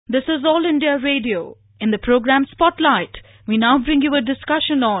This is All India Radio. In the program Spotlight, we now bring you a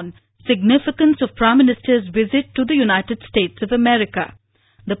discussion on significance of Prime Minister's visit to the United States of America.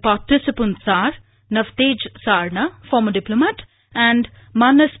 The participants are Navtej Sarna, former diplomat, and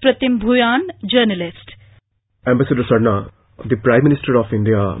Manash Pratim Bhuyan, journalist. Ambassador Sarna, the Prime Minister of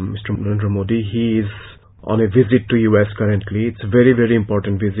India, Mr. Narendra Modi, he is on a visit to US currently. It's a very, very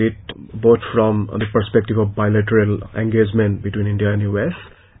important visit, both from the perspective of bilateral engagement between India and US,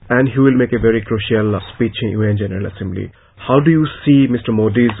 and he will make a very crucial speech in UN General Assembly. How do you see Mr.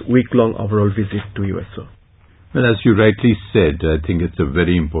 Modi's week-long overall visit to US, sir? Well, as you rightly said, I think it's a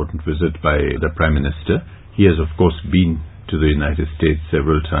very important visit by the Prime Minister. He has, of course, been to the United States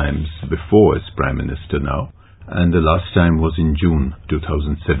several times before as Prime Minister now, and the last time was in June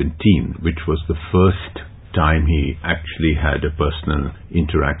 2017, which was the first time he actually had a personal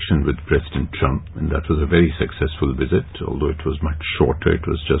interaction with President Trump, and that was a very successful visit, although it was much shorter. It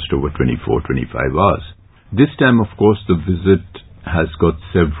was just over 24-25 hours. This time, of course, the visit has got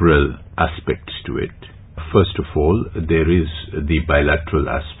several aspects to it. First of all, there is the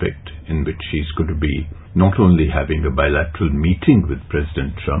bilateral aspect in which he's going to be not only having a bilateral meeting with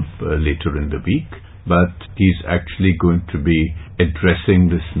President Trump later in the week, but he's actually going to be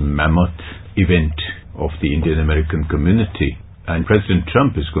addressing this mammoth event of the Indian American community, and President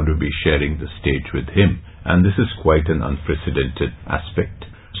Trump is going to be sharing the stage with him, and this is quite an unprecedented aspect.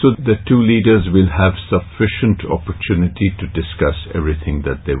 So the two leaders will have sufficient opportunity to discuss everything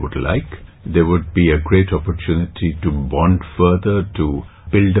that they would like. There would be a great opportunity to bond further, to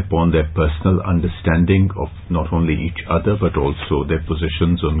build upon their personal understanding of not only each other but also their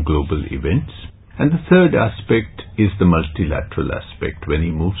positions on global events. And the third aspect is the multilateral aspect when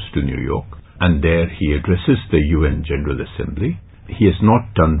he moves to New York, and there he addresses the UN General Assembly. He has not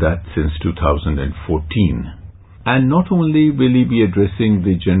done that since 2014. And not only will he be addressing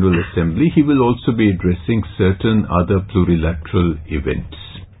the General Assembly, he will also be addressing certain other plurilateral events,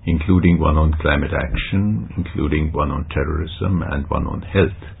 including one on climate action, including one on terrorism, and one on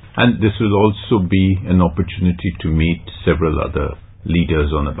health. And this will also be an opportunity to meet several other leaders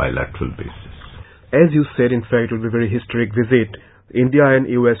on a bilateral basis. As you said, in fact, it will be a very historic visit. India and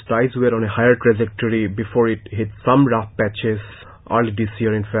US ties were on a higher trajectory before it hit some rough patches early this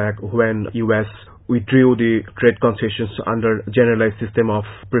year, in fact, when US withdrew the trade concessions under generalized system of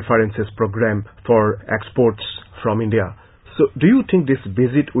preferences program for exports from India. So do you think this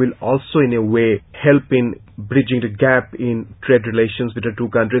visit will also in a way help in bridging the gap in trade relations between the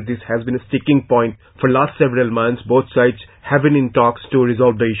two countries? This has been a sticking point for last several months. Both sides have been in talks to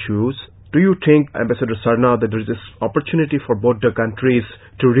resolve the issues. Do you think, Ambassador Sarna, that there is this opportunity for both the countries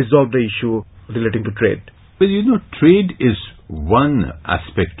to resolve the issue relating to trade? Well, trade is one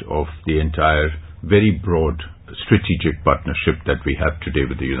aspect of the entire very broad strategic partnership that we have today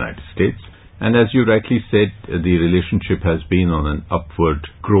with the United States. And as you rightly said, the relationship has been on an upward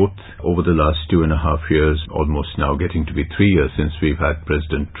growth over the last 2.5 years, almost now getting to be 3 years since we've had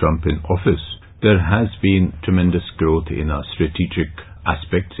President Trump in office. There has been tremendous growth in our strategic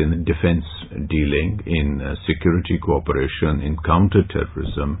aspects in defense dealing, in security cooperation, in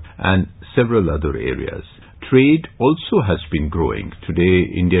counterterrorism, and several other areas. Trade also has been growing. Today,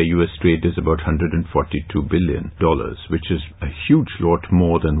 India-US trade is about $142 billion, which is a huge lot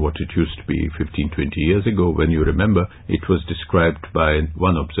more than what it used to be 15-20 years ago, when you remember it was described by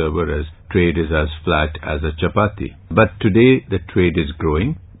one observer as trade is as flat as a chapati. But today, the trade is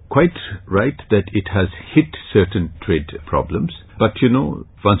growing. Quite right that it has hit certain trade problems. But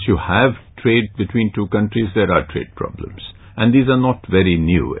once you have trade between two countries, there are trade problems. And these are not very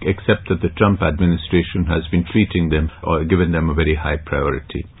new, except that the Trump administration has been treating them or given them a very high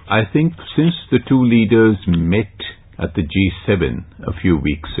priority. I think since the two leaders met at the G7 a few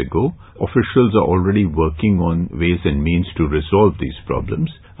weeks ago, officials are already working on ways and means to resolve these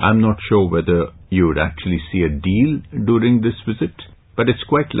problems. I'm not sure whether you would actually see a deal during this visit, but it's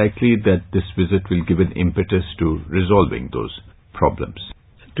quite likely that this visit will give an impetus to resolving those problems.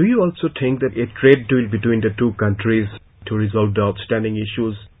 Do you also think that a trade deal between the two countries to resolve the outstanding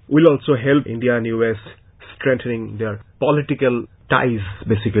issues will also help India and US strengthening their political ties,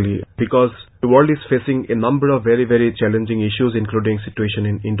 basically? Because the world is facing a number of very, very challenging issues, including situation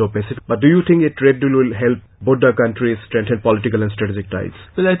in Indo-Pacific. But do you think a trade deal will help both the countries strengthen political and strategic ties?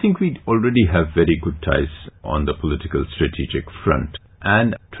 Well, I think we already have very good ties on the political strategic front,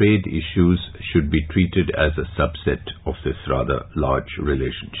 and trade issues should be treated as a subset of this rather large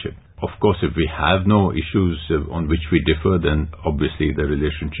relationship. Of course, if we have no issues on which we differ, then obviously the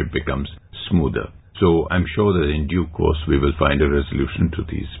relationship becomes smoother. So I'm sure that in due course we will find a resolution to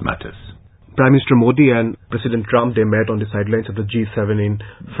these matters. Prime Minister Modi and President Trump, they met on the sidelines of the G7 in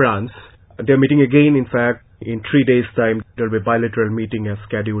France. They're meeting again, in fact, in 3 days' time. There will be a bilateral meeting as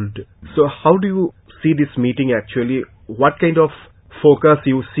scheduled. So how do you see this meeting actually? What kind of focus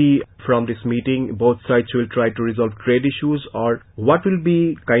you see from this meeting? Both sides will try to resolve trade issues, or what will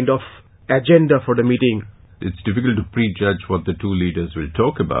be kind of agenda for the meeting? It's difficult to prejudge what the two leaders will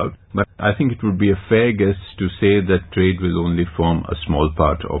talk about, but I think it would be a fair guess to say that trade will only form a small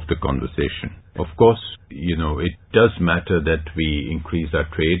part of the conversation. Of course, it does matter that we increase our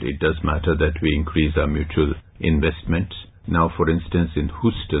trade. It does matter that we increase our mutual investments. Now, for instance, in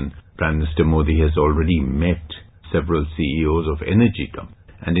Houston, Prime Minister Modi has already met several CEOs of energy companies.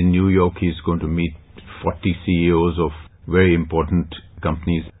 And in New York, he's going to meet 40 CEOs of very important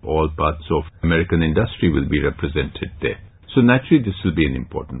companies. All parts of American industry will be represented there. So naturally, this will be an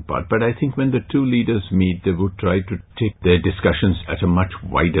important part. But I think when the two leaders meet, they would try to take their discussions at a much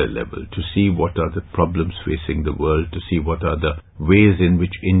wider level to see what are the problems facing the world, to see what are the ways in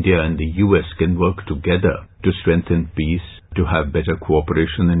which India and the US can work together to strengthen peace, to have better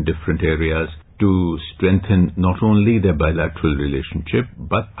cooperation in different areas, to strengthen not only their bilateral relationship,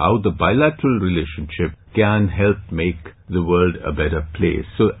 but how the bilateral relationship can help make the world a better place.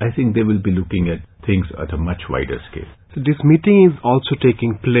 So I think they will be looking at things at a much wider scale. So this meeting is also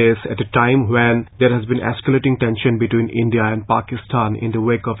taking place at a time when there has been escalating tension between India and Pakistan in the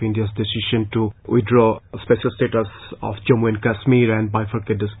wake of India's decision to withdraw special status of Jammu and Kashmir and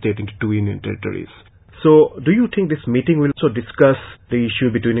bifurcate the state into two union territories. So, do you think this meeting will also discuss the issue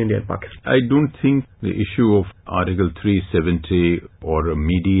between India and Pakistan? I don't think the issue of Article 370 or a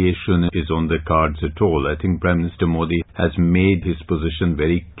mediation is on the cards at all. I think Prime Minister Modi has made his position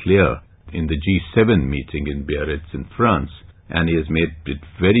very clear in the G7 meeting in Biarritz in France, and he has made it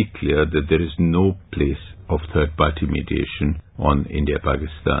very clear that there is no place of third-party mediation on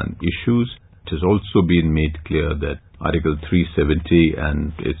India-Pakistan issues. It has also been made clear that Article 370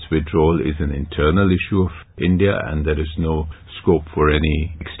 and its withdrawal is an internal issue of India, and there is no scope for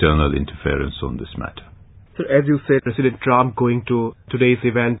any external interference on this matter. So as you said, President Trump going to today's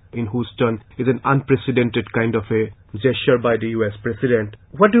event in Houston is an unprecedented kind of a gesture by the US President.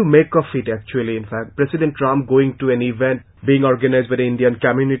 What do you make of it actually? In fact, President Trump going to an event being organized by the Indian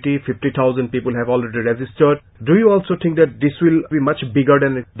community, 50,000 people have already registered. Do you also think that this will be much bigger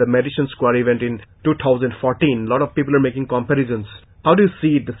than the Madison Square event in 2014? A lot of people are making comparisons. How do you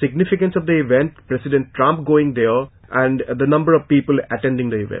see the significance of the event, President Trump going there, and the number of people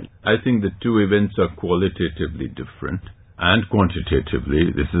attending the event? I think the two events are qualitatively different, and quantitatively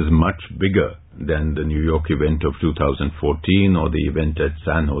this is much bigger than the New York event of 2014 or the event at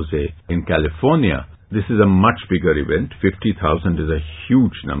San Jose in California. This is a much bigger event. 50,000 is a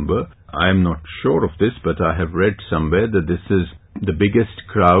huge number. I am not sure of this, but I have read somewhere that this is the biggest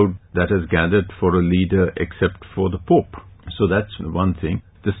crowd that has gathered for a leader except for the Pope. So that's one thing.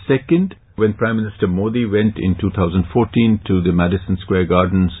 The second, when Prime Minister Modi went in 2014 to the Madison Square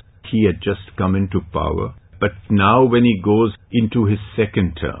Gardens, he had just come into power. But now when he goes into his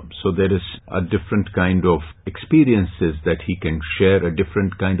second term, so there is a different kind of experiences that he can share, a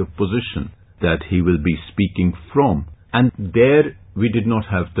different kind of position that he will be speaking from. And there we did not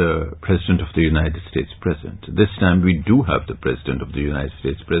have the President of the United States present. This time we do have the President of the United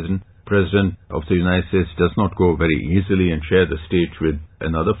States present. President of the United States does not go very easily and share the stage with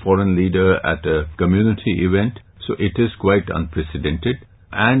another foreign leader at a community event. So it is quite unprecedented.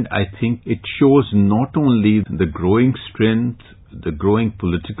 And I think it shows not only the growing strength, the growing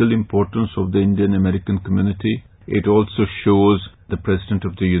political importance of the Indian-American community, it also shows the President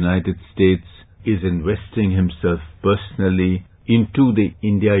of the United States is investing himself personally into the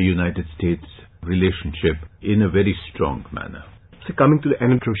India-United States relationship in a very strong manner. So coming to the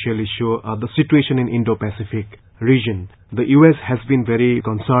another crucial issue, the situation in Indo-Pacific region. The US has been very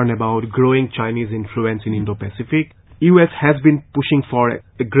concerned about growing Chinese influence in Indo-Pacific. US has been pushing for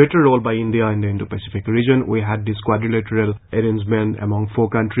a greater role by India in the Indo-Pacific region. We had this quadrilateral arrangement among 4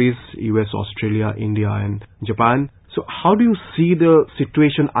 countries, US, Australia, India and Japan. So how do you see the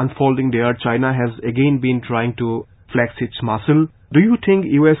situation unfolding there? China has again been trying to flex its muscle. Do you think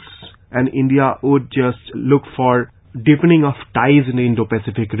US and India would just look for deepening of ties in the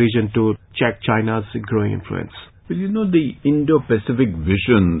Indo-Pacific region to check China's growing influence? Well, the Indo-Pacific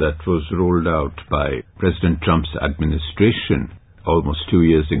vision that was rolled out by President Trump's administration almost 2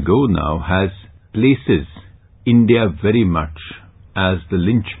 years ago now places India very much as the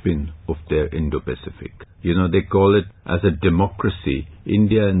linchpin of their Indo-Pacific. They call it as a democracy.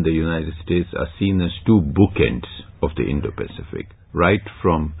 India and the United States are seen as two bookends of the Indo-Pacific, right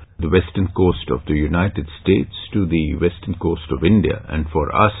from the western coast of the United States to the western coast of India. And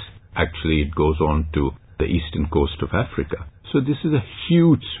for us, Actually, it goes on to the eastern coast of Africa. So this is a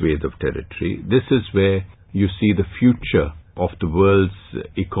huge swathe of territory. This is where you see the future of the world's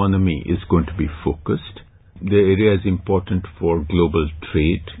economy is going to be focused. The area is important for global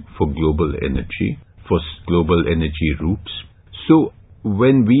trade, for global energy, for global energy routes. So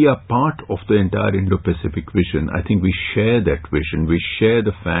when we are part of the entire Indo-Pacific vision, I think we share that vision. We share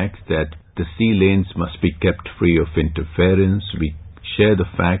the fact that the sea lanes must be kept free of interference. We share the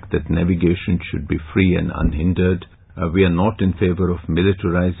fact that navigation should be free and unhindered. We are not in favor of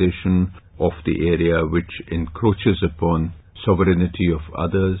militarization of the area which encroaches upon sovereignty of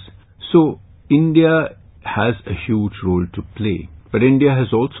others. So India has a huge role to play. But India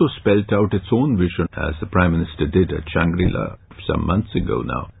has also spelt out its own vision, as the Prime Minister did at Shangri-La some months ago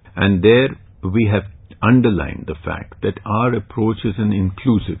now. And there we have underlined the fact that our approach is an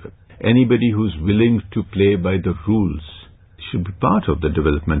inclusive. Anybody who's willing to play by the rules should be part of the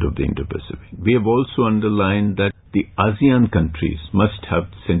development of the Indo-Pacific. We have also underlined that the ASEAN countries must have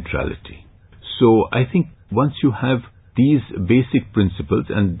centrality. So I think once you have these basic principles,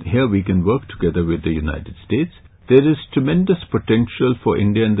 and here we can work together with the United States, there is tremendous potential for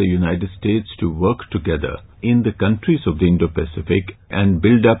India and the United States to work together in the countries of the Indo-Pacific and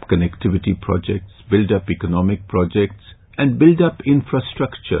build up connectivity projects, build up economic projects, and build up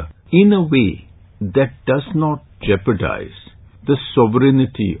infrastructure in a way that does not jeopardize the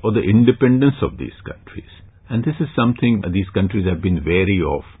sovereignty or the independence of these countries. And this is something these countries have been wary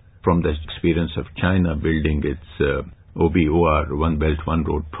of from the experience of China building its OBOR, One Belt, One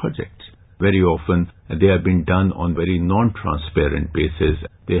Road projects. Very often they have been done on very non-transparent basis.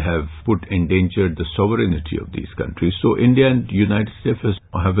 They have endangered the sovereignty of these countries. So India and the United States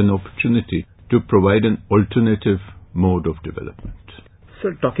have an opportunity to provide an alternative mode of development.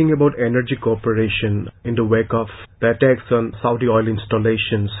 Sir, talking about energy cooperation in the wake of the attacks on Saudi oil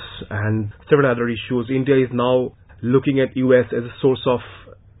installations and several other issues, India is now looking at US as a source of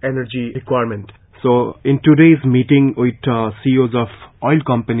energy requirement. So in today's meeting with CEOs of oil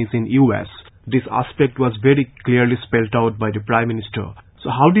companies in US, this aspect was very clearly spelled out by the Prime Minister. So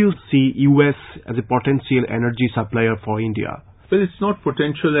how do you see US as a potential energy supplier for India? Well, it's not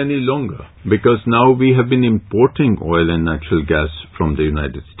potential any longer, because now we have been importing oil and natural gas from the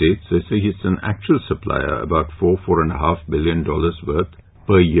United States. They say it's an actual supplier, about $4.5 billion worth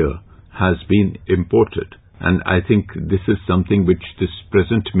per year has been imported. And I think this is something which this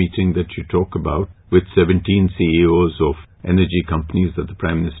present meeting that you talk about with 17 CEOs of energy companies that the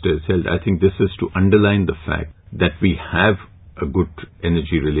Prime Minister has held, I think this is to underline the fact that we have a good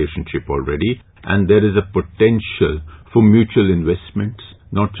energy relationship already, and there is a potential for mutual investments,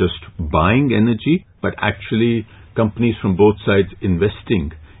 not just buying energy, but actually companies from both sides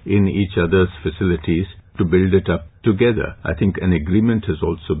investing in each other's facilities to build it up together. I think an agreement has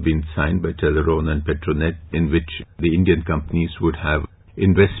also been signed by Teleron and Petronet in which the Indian companies would have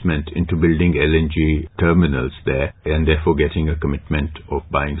investment into building LNG terminals there and therefore getting a commitment of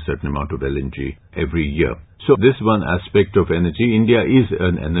buying a certain amount of LNG every year. So this one aspect of energy, India is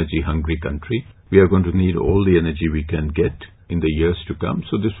an energy hungry country. We are going to need all the energy we can get in the years to come.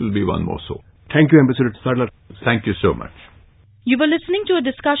 So this will be one more so. Thank you, Ambassador Sarna. Thank you so much. You were listening to a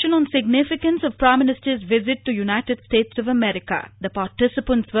discussion on significance of Prime Minister's visit to United States of America. The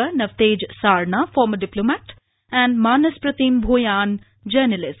participants were Navtej Sarna, former diplomat, and Manash Pratim Bhuyan,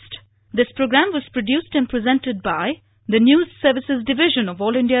 journalist. This program was produced and presented by the News Services Division of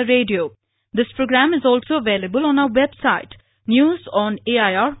All India Radio. This program is also available on our website,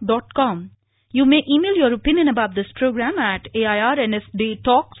 newsonair.com. You may email your opinion about this program at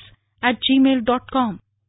airnsdtalks@gmail.com.